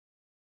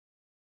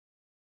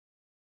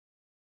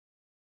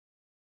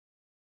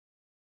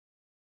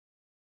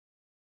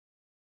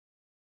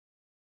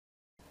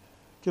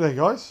G'day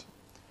guys,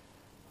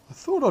 I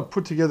thought I'd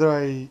put together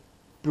a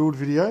build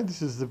video.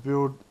 This is the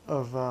build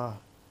of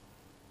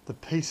the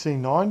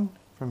PC-9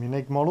 from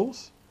Unique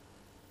Models.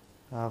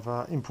 I've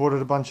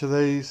imported a bunch of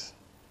these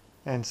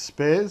and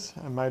spares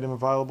and made them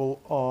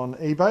available on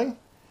eBay.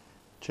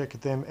 Check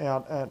them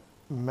out at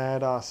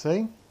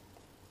MadRC.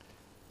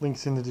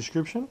 Links in the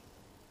description.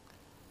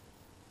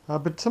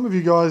 But some of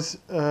you guys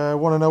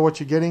want to know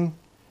what you're getting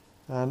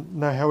and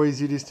know how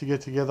easy it is to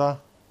get together.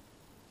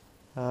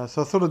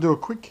 So I thought I'd do a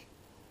quick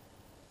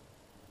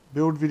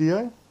build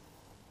video,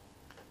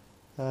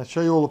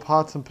 show you all the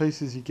parts and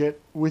pieces you get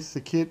with the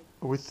kit,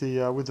 with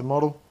the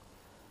model,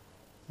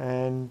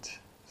 and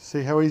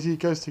see how easy it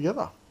goes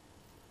together.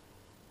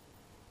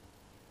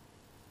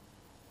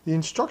 The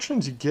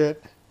instructions you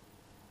get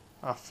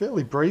are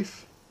fairly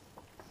brief,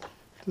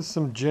 just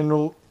some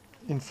general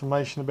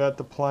information about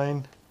the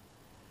plane,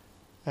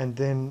 and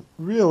then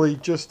really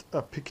just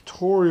a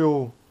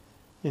pictorial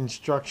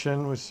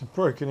instruction with some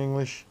broken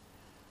English.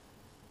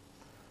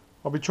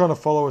 I'll be trying to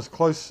follow as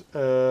close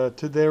to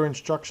their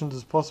instructions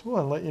as possible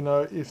and let you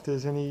know if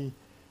there's any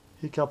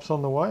hiccups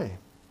on the way.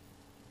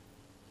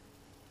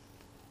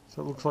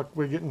 So it looks like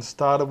we're getting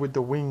started with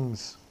the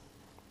wings.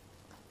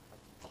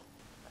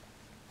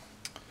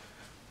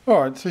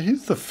 Alright, so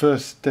here's the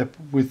first step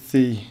with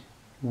the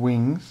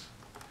wings.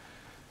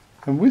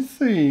 And with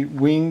the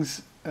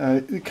wings,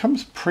 it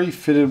comes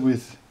pre-fitted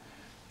with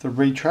the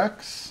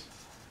retracts,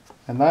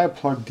 and they are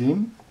plugged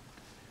in.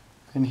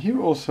 And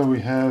here also we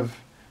have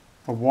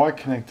a Y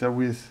connector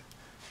with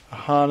a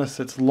harness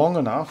that's long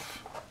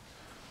enough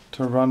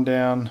to run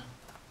down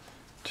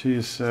to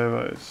your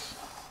servos.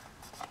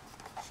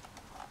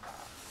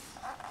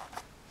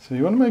 So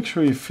you want to make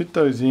sure you fit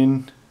those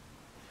in,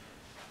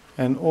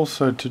 and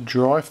also to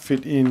dry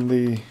fit in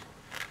the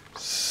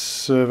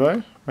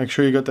servo. Make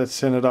sure you got that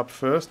centered up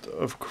first,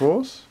 of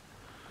course,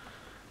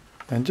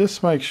 and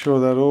just make sure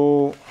that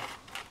all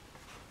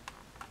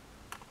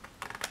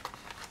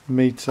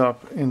meets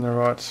up in the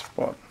right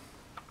spot.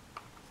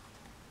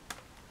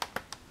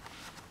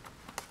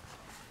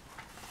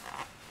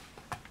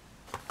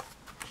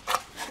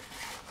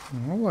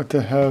 I like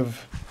to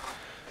have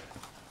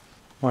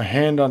my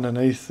hand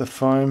underneath the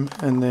foam,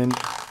 and then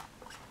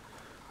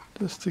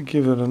just to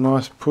give it a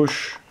nice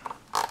push,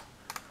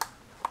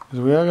 because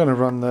we are going to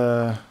run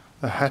the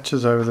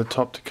hatches over the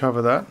top to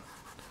cover that,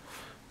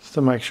 just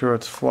to make sure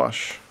it's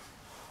flush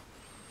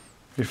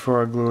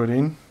before I glue it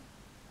in.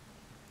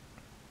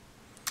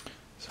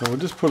 So we'll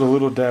just put a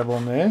little dab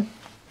on there.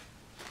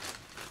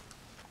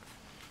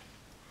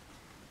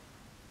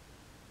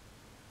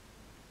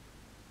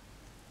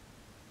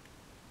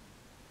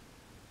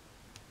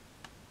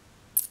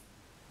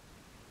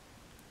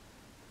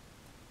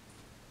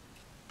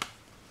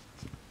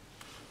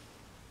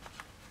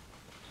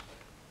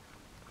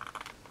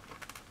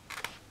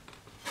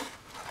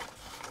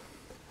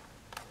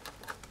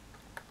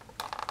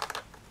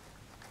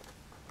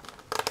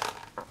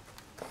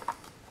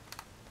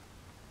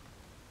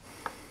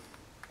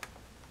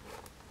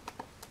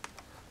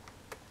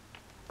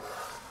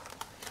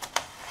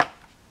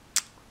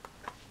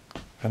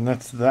 And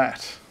that's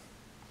that.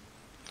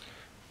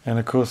 And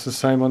of course the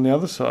same on the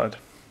other side.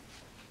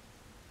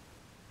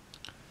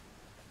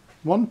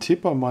 One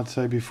tip I might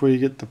say before you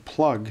get the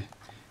plug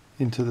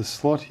into the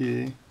slot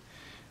here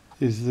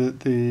is that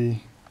the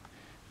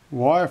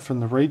wire from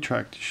the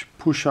retract you should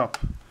push up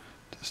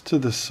just to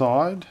the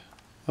side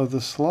of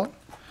the slot.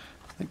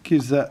 It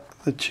gives that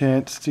the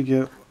chance to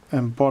get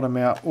and bottom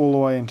out all the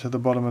way into the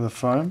bottom of the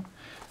foam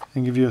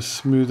and give you a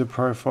smoother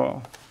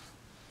profile.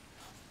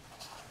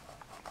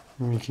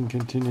 And you can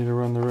continue to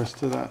run the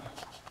rest of that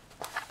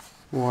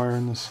wire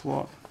in the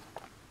slot.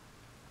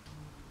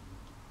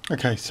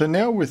 Okay, so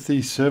now with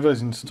the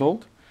servos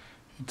installed,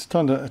 it's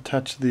time to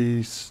attach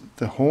the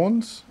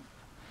horns.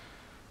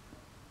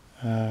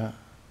 One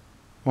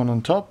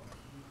on top,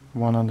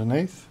 one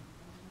underneath.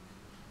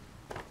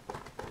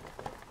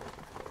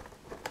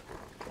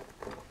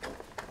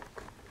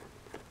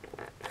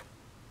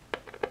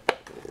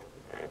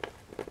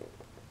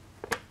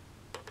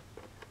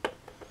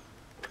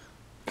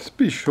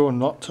 Be sure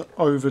not to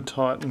over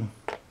tighten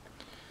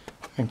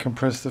and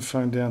compress the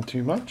foam down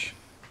too much.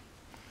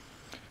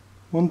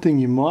 One thing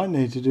you might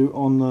need to do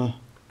on the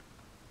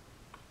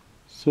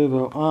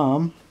servo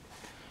arm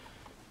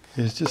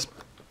is just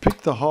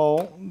pick the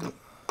hole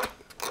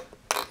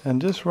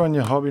and just run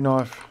your hobby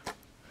knife,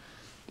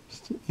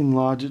 just to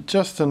enlarge it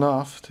just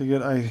enough to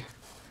get a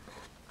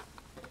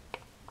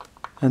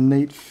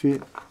neat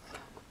fit.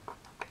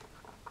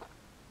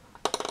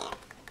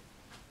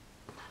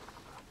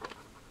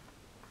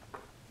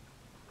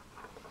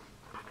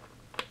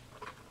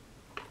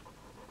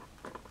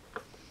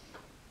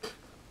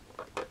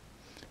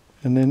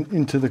 And then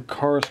into the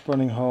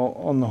corresponding hole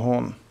on the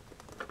horn.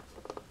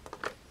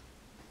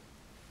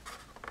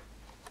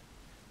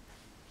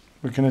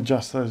 We can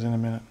adjust those in a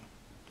minute.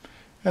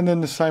 And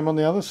then the same on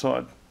the other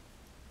side.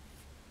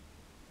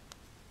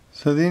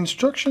 So the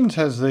instructions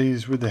has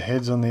these with the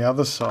heads on the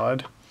other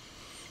side.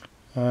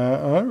 I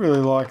don't really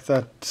like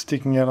that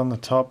sticking out on the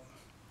top.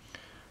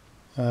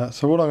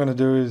 So what I'm going to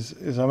do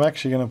is I'm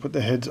actually going to put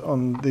the heads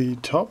on the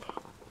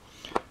top.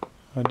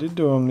 I did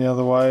do them the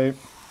other way,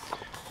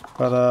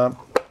 but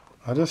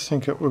I just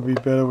think it would be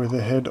better with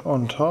the head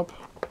on top.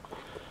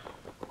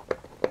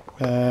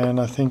 And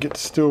I think it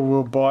still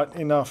will bite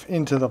enough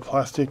into the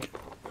plastic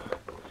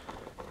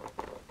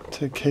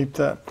to keep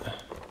that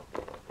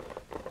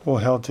all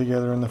held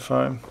together in the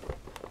foam.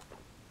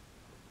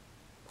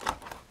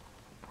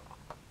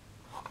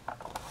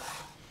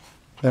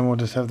 Then we'll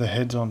just have the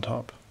heads on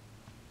top.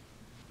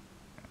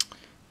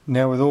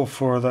 Now with all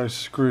 4 of those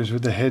screws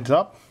with the heads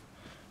up,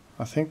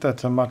 I think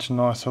that's a much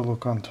nicer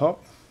look on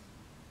top.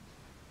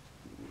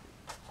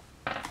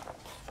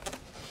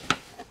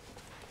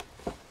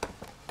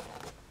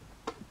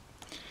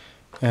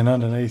 And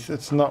underneath,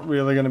 it's not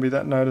really going to be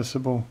that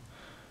noticeable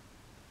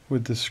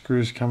with the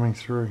screws coming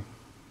through.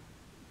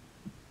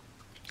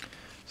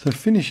 So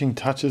finishing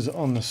touches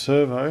on the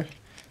servo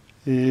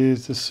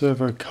is the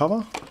servo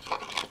cover.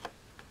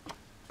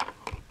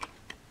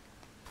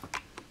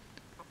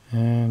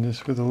 And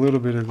just with a little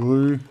bit of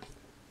glue.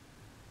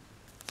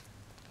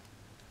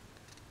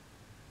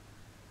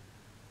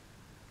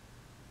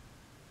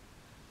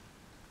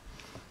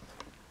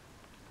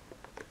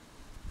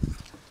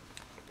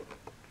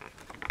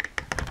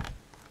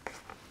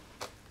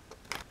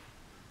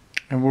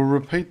 And we'll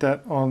repeat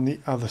that on the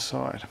other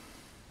side.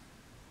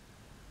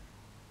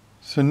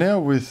 So now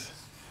with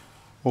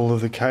all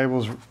of the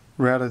cables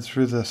routed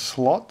through the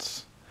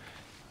slots,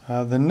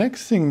 the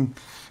next thing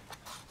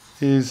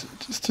is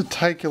just to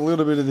take a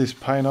little bit of this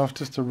paint off,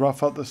 just to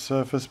rough up the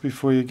surface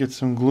before you get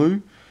some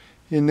glue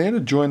in there to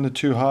join the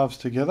 2 halves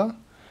together.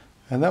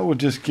 And that will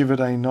just give it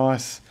a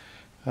nice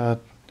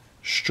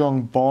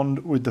strong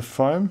bond with the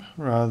foam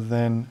rather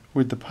than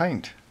with the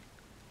paint.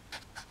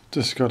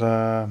 Just got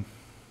a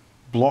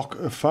block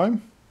of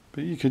foam,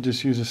 but you could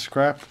just use a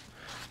scrap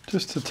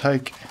just to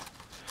take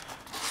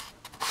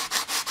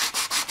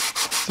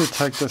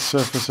the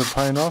surface of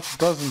paint off. It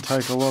doesn't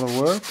take a lot of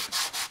work,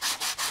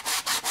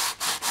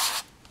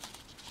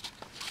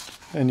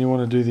 and you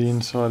want to do the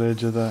inside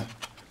edge of that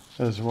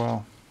as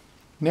well.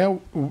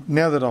 Now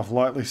that I've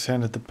lightly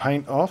sanded the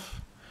paint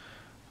off,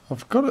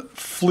 I've got it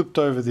flipped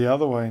over the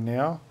other way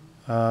now,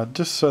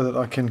 just so that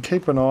I can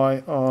keep an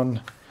eye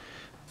on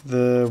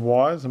the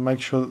wires and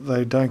make sure that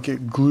they don't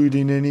get glued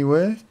in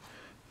anywhere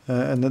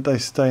and that they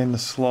stay in the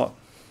slot.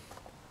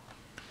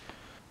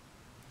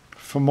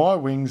 For my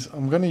wings,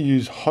 I'm going to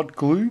use hot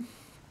glue.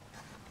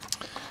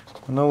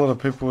 I know a lot of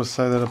people will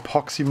say that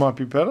epoxy might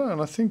be better,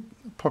 and I think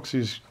epoxy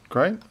is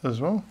great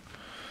as well.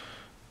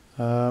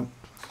 I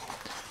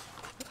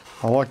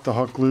like the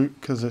hot glue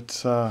because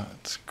it's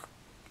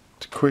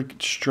quick,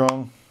 it's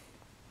strong.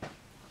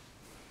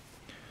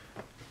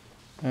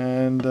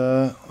 And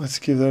let's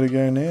give that a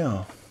go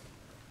now.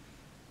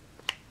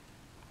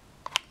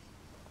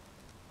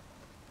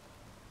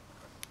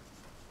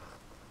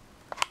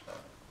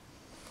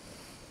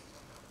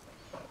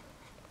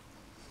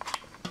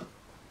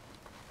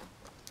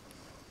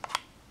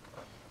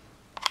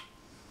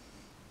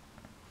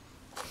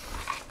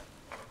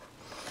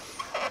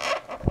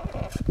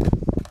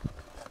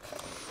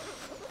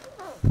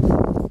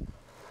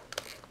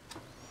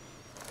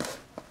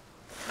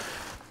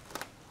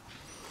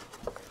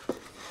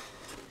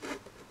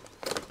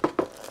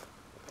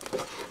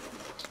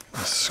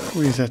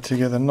 Squeeze that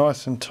together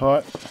nice and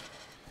tight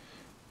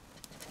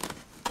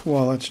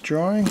while it's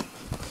drying.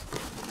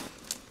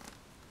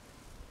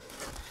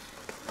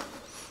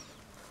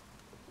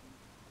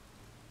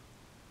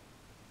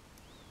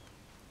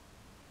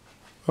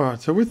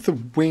 Alright, so with the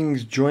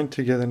wings joined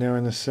together now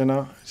in the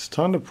center, it's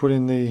time to put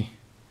in the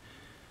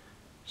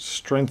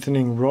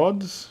strengthening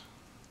rods.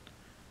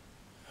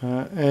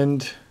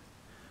 And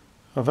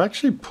I've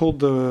actually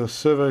pulled the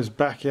servos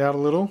back out a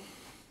little.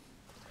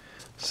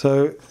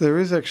 So there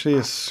is actually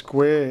a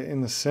square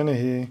in the center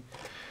here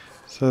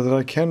so that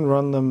I can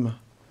run them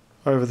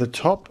over the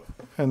top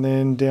and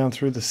then down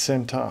through the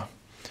center.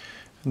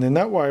 And then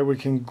that way we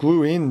can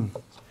glue in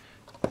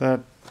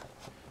the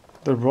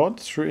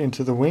rods through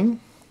into the wing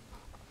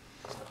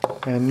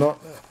and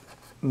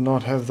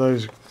not have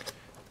those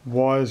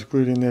wires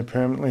glued in there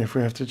permanently if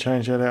we have to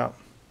change that out.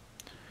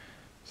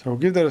 So we'll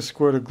give that a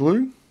squirt of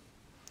glue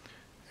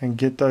and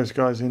get those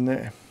guys in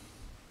there.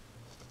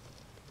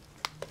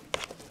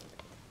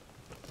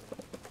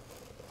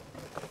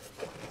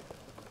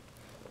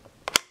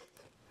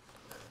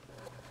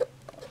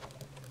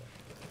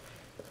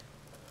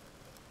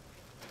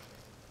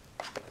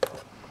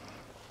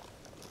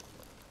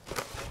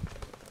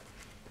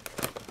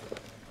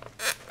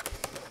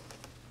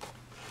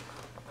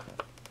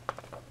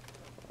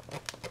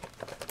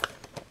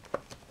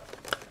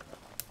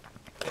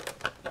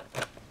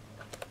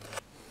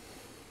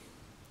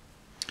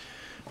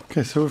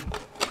 Okay, so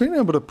we've been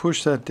able to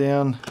push that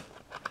down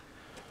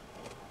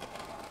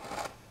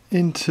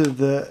into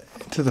the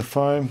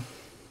foam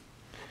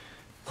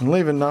and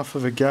leave enough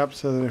of a gap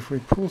so that if we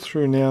pull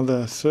through now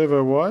the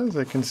servo wires,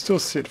 they can still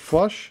sit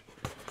flush.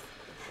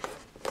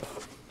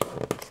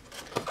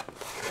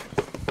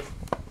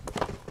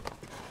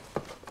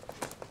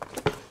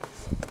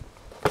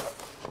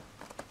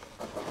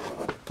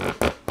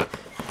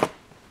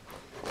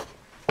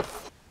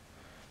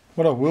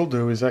 What I will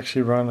do is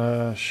actually run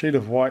a sheet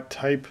of white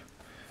tape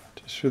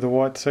just through the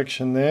white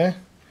section there,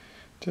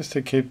 just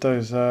to keep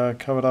those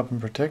covered up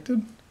and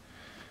protected.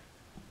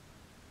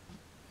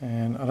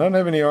 And I don't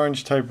have any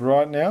orange tape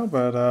right now,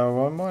 but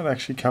I might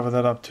actually cover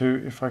that up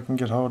too if I can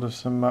get hold of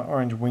some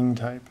orange wing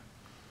tape.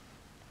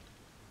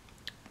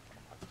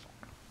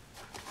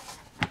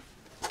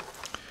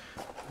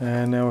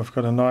 And now we've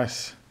got a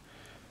nice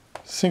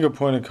single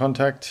point of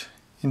contact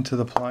into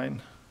the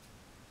plane.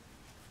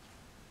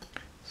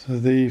 So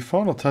the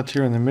final touch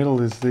here in the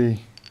middle is the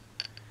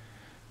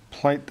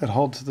plate that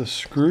holds the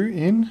screw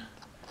in,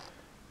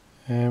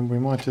 and we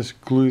might just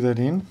glue that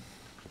in.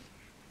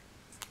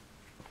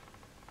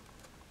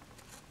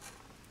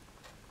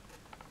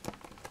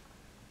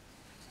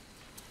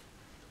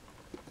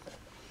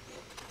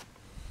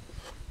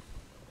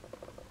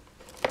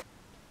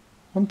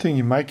 One thing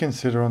you may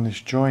consider on this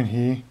joint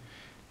here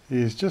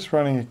is just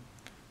running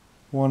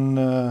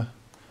one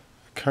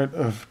coat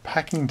of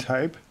packing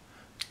tape.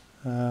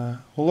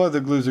 Although the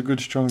glue is a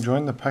good strong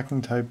joint, the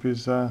packing tape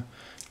is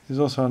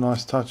also a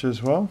nice touch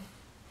as well.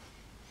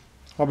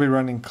 I'll be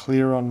running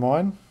clear on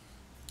mine.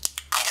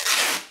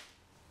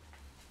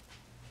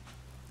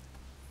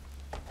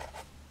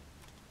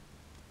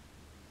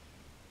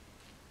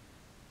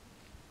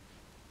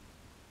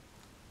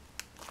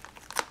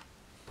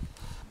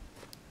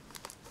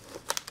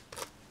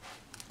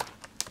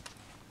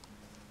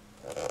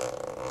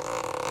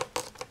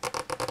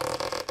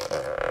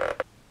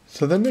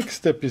 So the next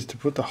step is to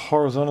put the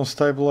horizontal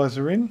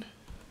stabilizer in,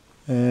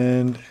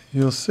 and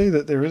you'll see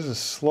that there is a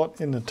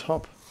slot in the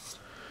top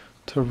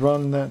to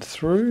run that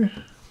through,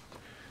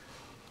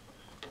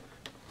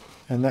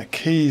 and that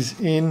keys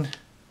in.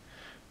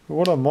 But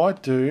what I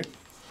might do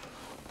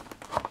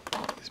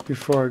is,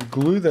 before I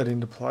glue that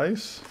into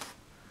place,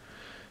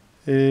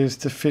 is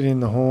to fit in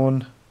the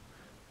horn.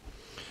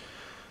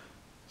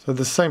 So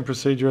the same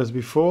procedure as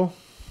before,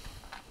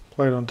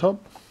 plate on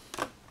top,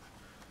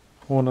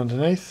 horn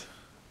underneath.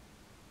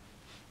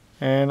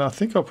 And I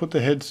think I'll put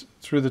the heads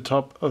through the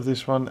top of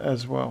this one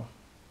as well.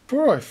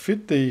 Before I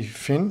fit the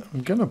fin,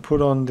 I'm going to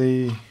put on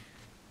the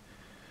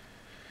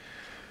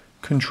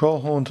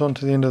control horns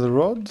onto the end of the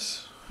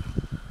rods.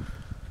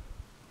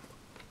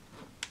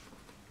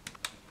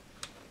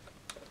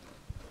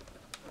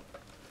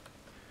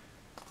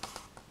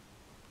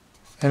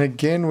 And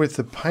again, with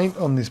the paint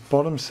on this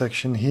bottom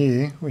section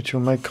here, which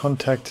will make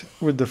contact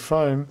with the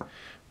foam,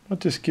 I'll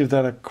just give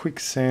that a quick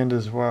sand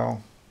as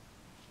well.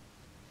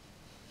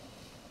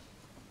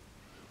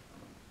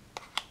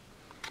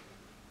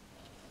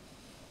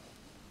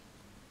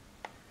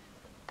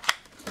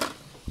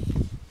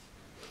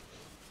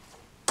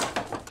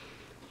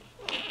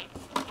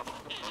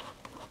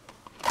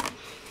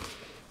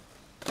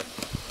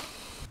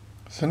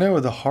 So now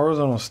with the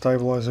horizontal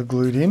stabilizer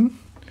glued in, you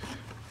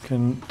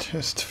can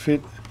just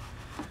fit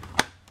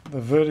the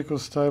vertical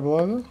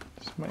stabilizer,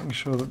 just making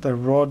sure that the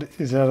rod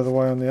is out of the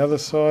way on the other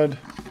side.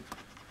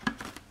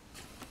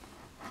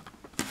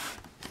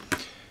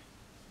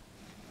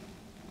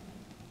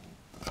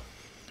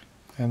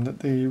 And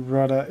that the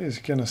rudder is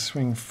going to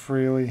swing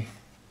freely.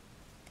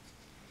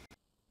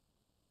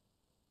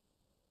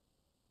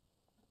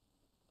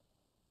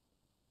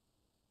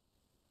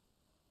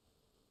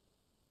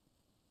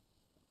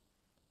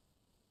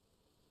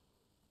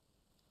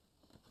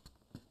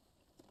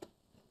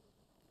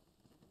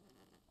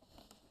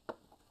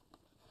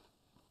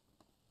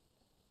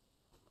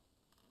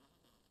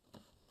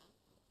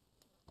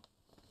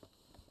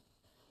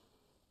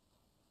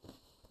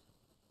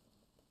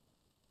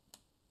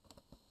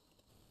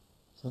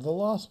 So the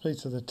last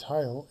piece of the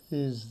tail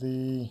is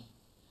the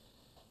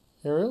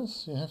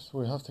aerials.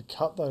 We have to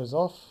cut those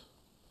off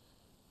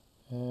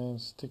and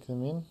stick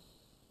them in.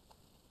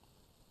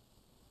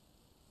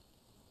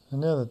 So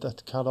now that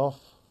that's cut off,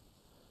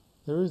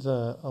 there is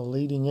a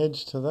leading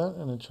edge to that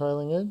and a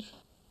trailing edge.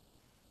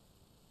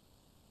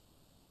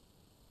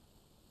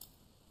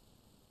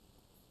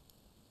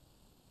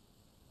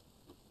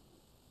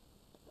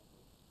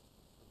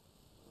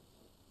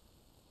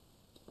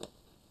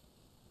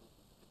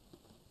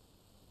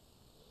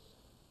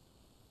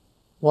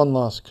 One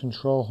last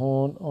control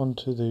horn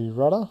onto the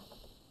rudder.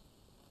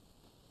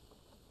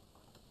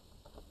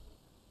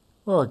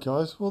 Alright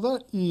guys, well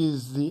that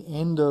is the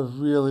end of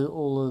really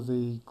all of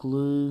the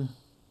glue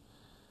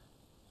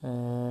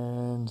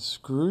and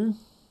screw.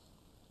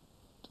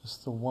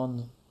 Just the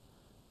one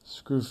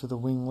screw for the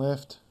wing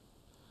left.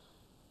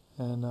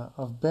 And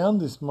I've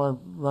bound this by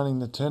running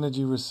the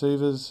Turnigy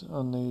receivers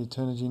on the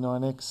Turnigy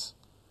 9X.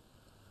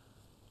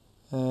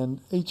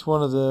 And each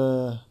one of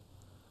the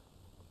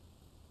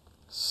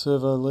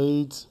servo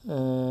leads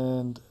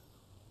and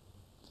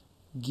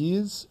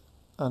gears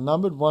are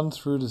numbered 1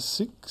 through to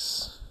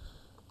 6,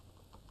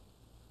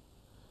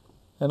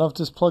 and I've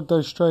just plugged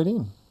those straight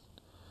in.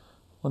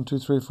 1, 2,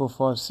 3, 4,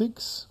 5,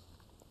 6.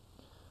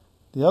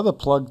 The other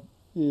plug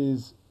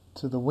is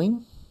to the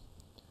wing,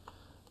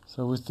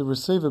 so with the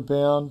receiver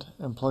bound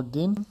and plugged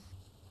in,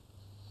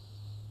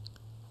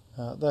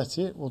 that's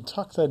it. We'll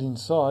tuck that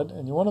inside,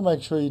 and you want to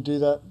make sure you do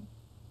that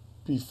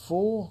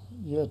before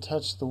you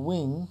attach the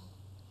wing,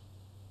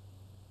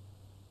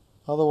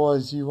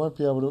 otherwise you won't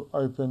be able to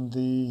open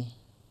the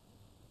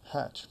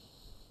hatch.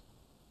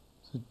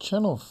 So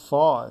channel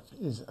 5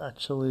 is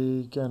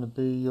actually going to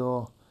be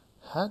your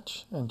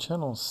hatch, and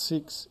channel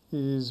 6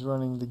 is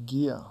running the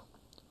gear.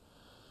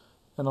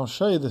 And I'll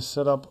show you the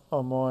setup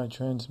on my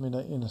transmitter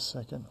in a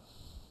second.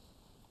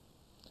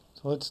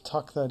 So let's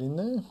tuck that in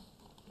there.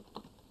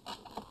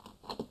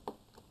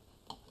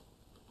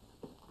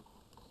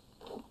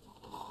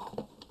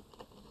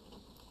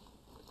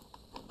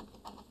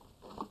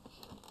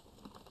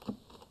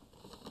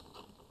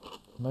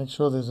 Make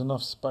sure there's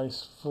enough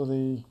space for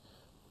the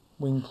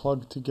wing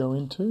plug to go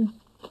into.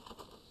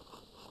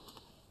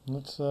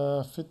 Let's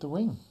fit the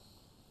wing.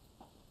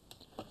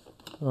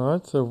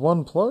 Alright, so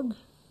one plug.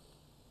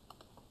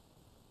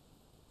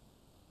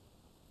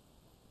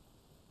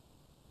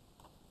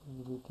 A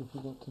little bit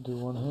difficult to do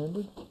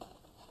one-handed.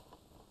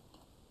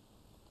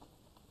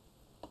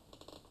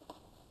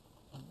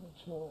 Make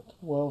sure it's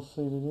well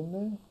seated in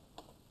there.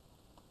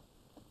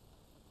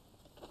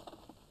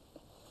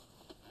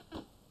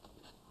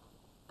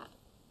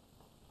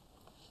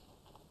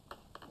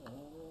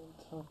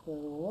 Tuck that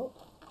all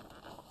up.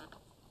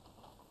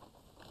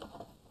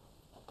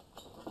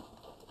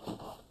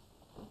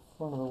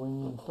 Front of the wing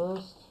in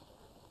first.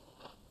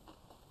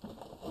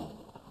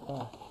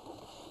 Back.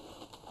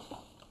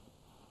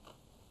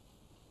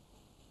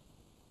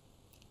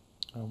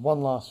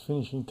 One last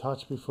finishing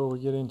touch before we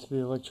get into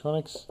the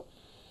electronics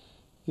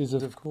is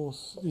of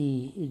course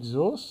the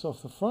exhausts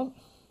off the front.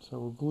 So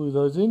we'll glue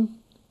those in.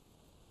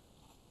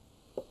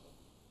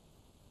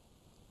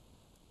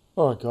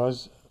 Alright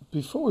guys,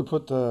 before we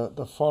put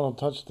the final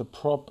touch, the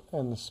prop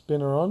and the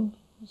spinner on,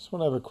 I just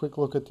want to have a quick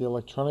look at the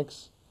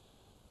electronics.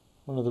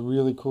 One of the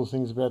really cool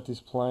things about this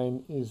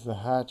plane is the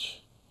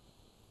hatch.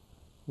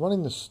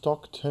 Running the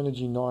stock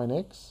Turnigy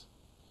 9X,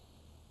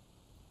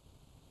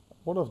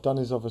 what I've done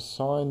is I've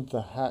assigned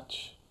the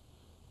hatch,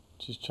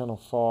 which is channel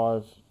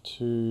 5,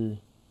 to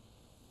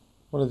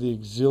one of the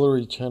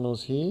auxiliary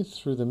channels here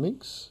through the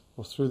mix,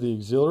 or through the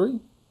auxiliary.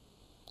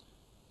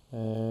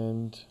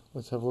 And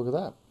let's have a look at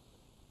that.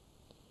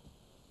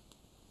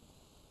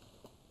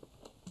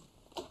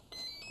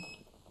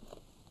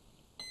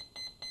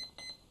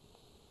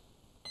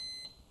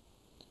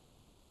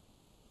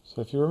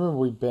 So if you remember,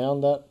 we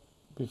bound that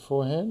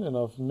beforehand, and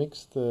I've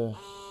mixed the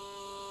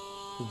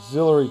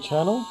auxiliary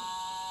channel.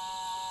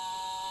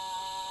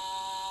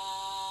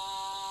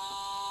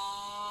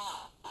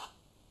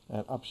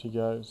 And up she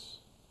goes.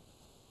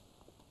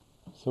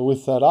 So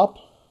with that up,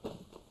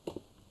 you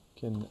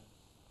can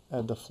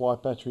add the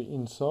flight battery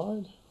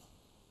inside.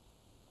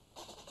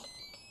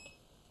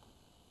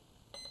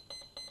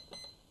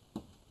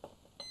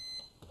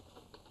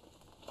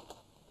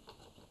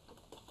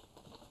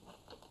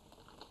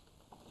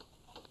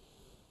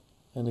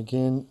 And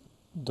again,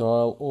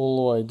 dial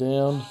all the way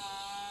down.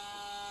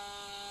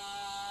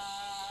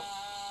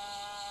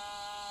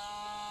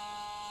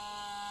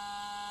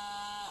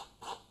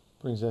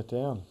 Brings that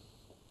down.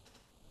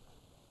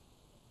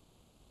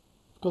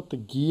 Got the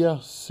gear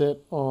set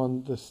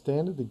on the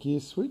standard, the gear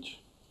switch.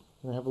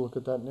 I'm going to have a look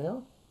at that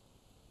now.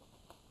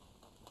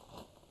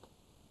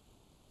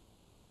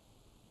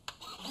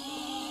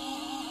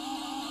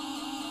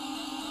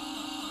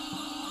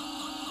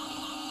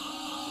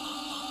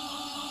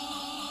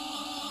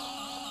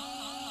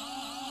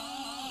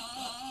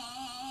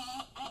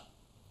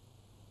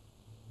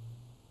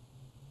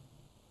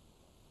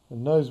 The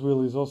nose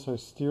wheel is also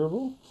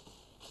steerable,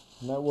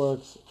 and that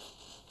works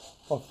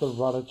off the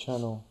rudder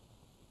channel.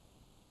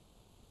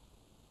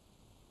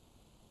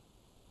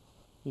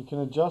 You can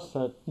adjust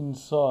that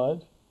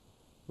inside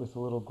with a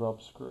little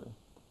grub screw.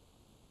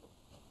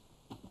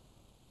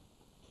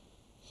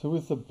 So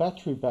with the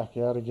battery back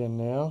out again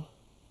now,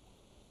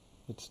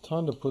 it's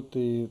time to put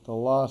the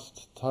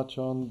last touch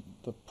on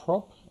the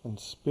prop and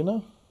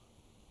spinner.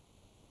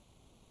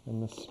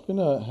 And the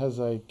spinner has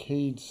a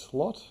keyed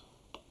slot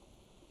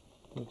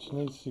which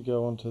needs to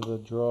go onto the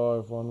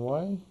drive one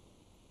way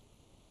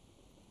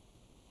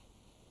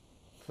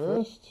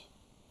first,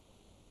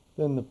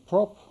 then the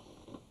prop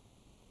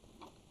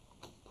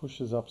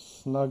pushes up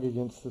snug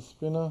against the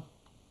spinner.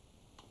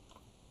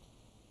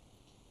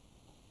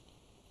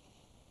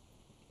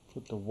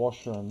 Put the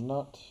washer and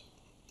nut,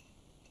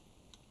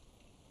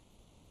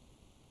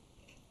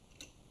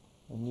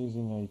 and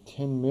using a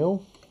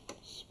 10mm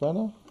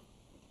spanner,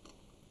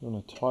 you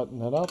want to tighten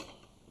that up.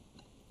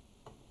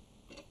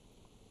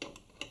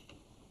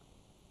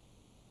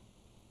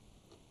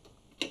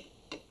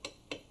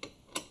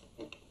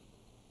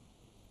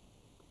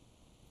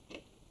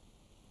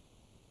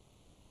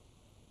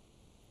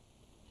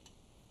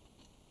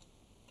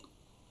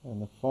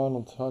 And the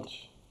final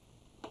touch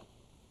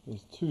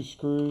is 2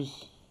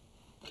 screws .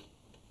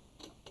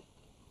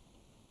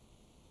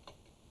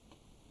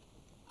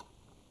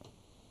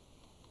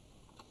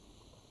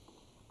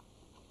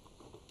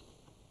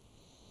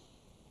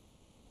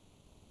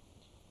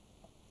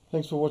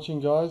 Thanks for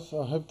watching, guys.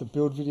 I hope the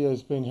build video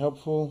has been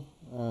helpful.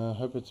 I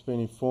hope it's been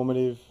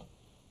informative.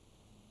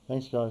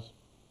 Thanks guys.